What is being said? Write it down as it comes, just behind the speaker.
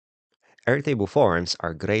Airtable forms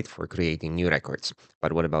are great for creating new records,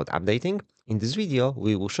 but what about updating? In this video,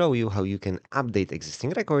 we will show you how you can update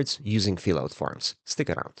existing records using Fillout forms.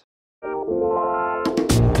 Stick around.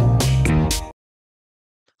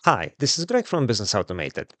 Hi, this is Greg from Business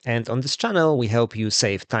Automated, and on this channel, we help you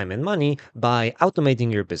save time and money by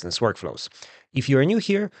automating your business workflows. If you are new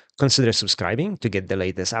here, consider subscribing to get the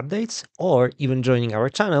latest updates, or even joining our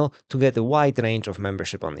channel to get a wide range of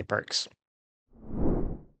membership-only perks.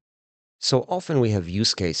 So often we have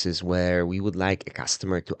use cases where we would like a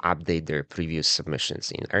customer to update their previous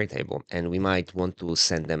submissions in Airtable, and we might want to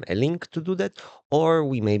send them a link to do that, or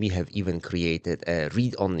we maybe have even created a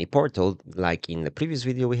read-only portal, like in the previous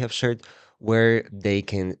video we have shared, where they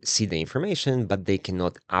can see the information, but they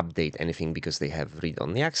cannot update anything because they have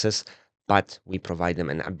read-only access, but we provide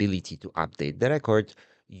them an ability to update the record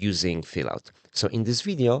using Fillout. So in this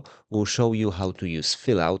video, we'll show you how to use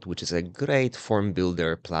Fillout, which is a great form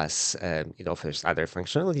builder, plus it offers other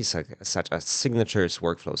functionalities such as signatures,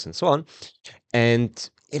 workflows, and so on. And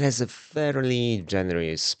it has a fairly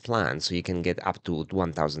generous plan, so you can get up to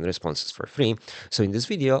 1,000 responses for free. So in this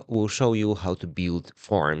video, we'll show you how to build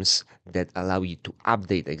forms that allow you to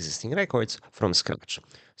update existing records from scratch.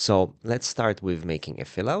 So let's start with making a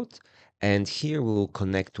Fillout. And here we will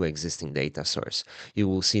connect to existing data source. You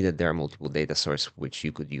will see that there are multiple data sources which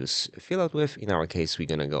you could use Fillout with. In our case, we're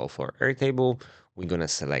going to go for Airtable. We're going to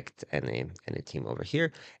select any team over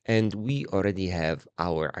here. And we already have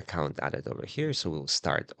our account added over here. So we'll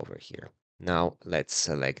start over here. Now let's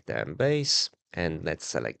select the base and let's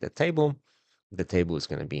select the table. The table is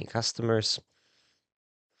going to be in customers.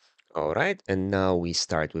 All right, and now we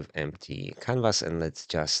start with empty canvas and let's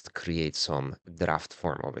just create some draft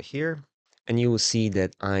form over here. And you will see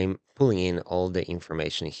that I'm pulling in all the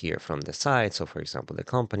information here from the site. So for example, the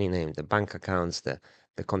company name, the bank accounts, the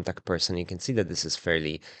contact person. You can see that this is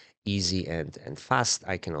fairly easy and fast.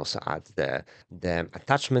 I can also add the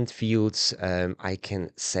attachment fields. I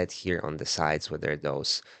can set here on the sides whether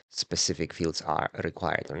those specific fields are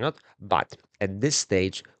required or not. But at this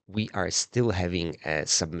stage, we are still having a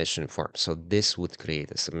submission form. So this would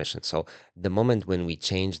create a submission. So the moment when we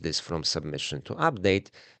change this from submission to update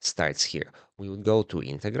starts here. We would go to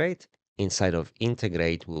integrate. Inside of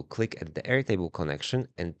integrate, we'll click at the Airtable connection.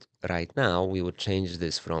 And right now we would change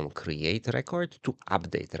this from create record to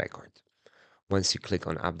update record. Once you click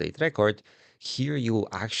on update record, here you will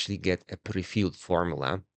actually get a pre-filled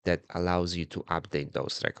formula that allows you to update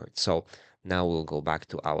those records. So now we'll go back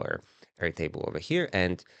to our Airtable over here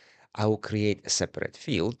and I will create a separate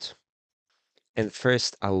field. And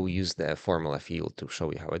first I will use the formula field to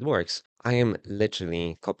show you how it works. I am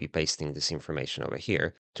literally copy pasting this information over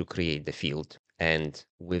here to create the field. And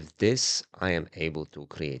with this, I am able to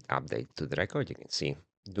create update to the record. You can see,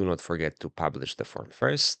 do not forget to publish the form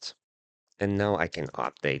first. And now I can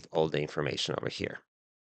update all the information over here.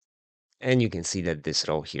 And you can see that this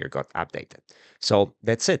row here got updated. So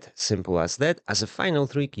that's it, simple as that. As a final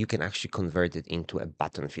trick, you can actually convert it into a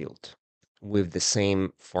button field with the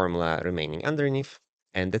same formula remaining underneath.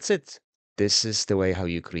 And that's it. This is the way how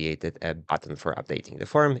you created a button for updating the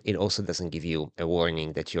form. It also doesn't give you a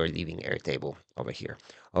warning that you're leaving Airtable over here.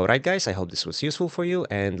 All right, guys, I hope this was useful for you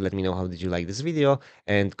and let me know how did you like this video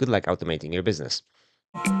and good luck automating your business.